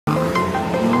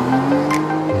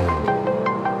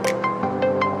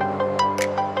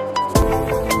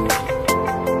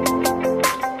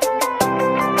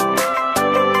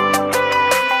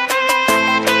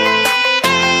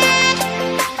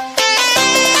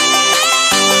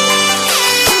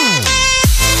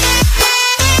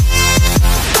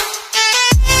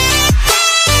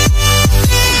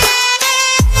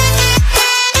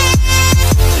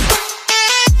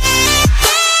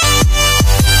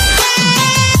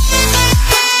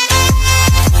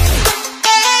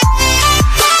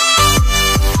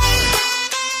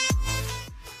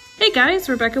guys,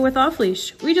 Rebecca with Off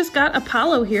Leash. We just got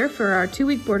Apollo here for our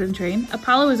 2-week board and train.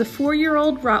 Apollo is a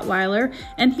 4-year-old Rottweiler,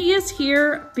 and he is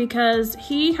here because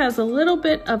he has a little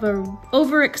bit of a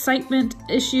overexcitement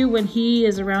issue when he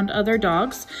is around other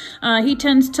dogs. He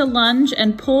tends to lunge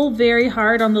and pull very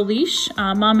hard on the leash.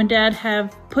 Mom and Dad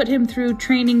have put him through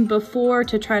training before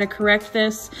to try to correct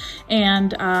this,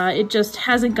 and it just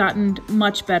hasn't gotten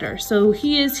much better. So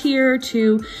he is here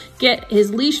to get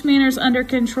his leash manners under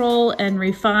control and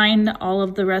refine all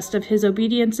of the rest of his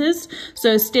obediences.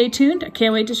 So stay tuned. I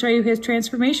can't wait to show you his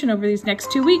transformation over these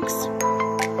next 2 weeks.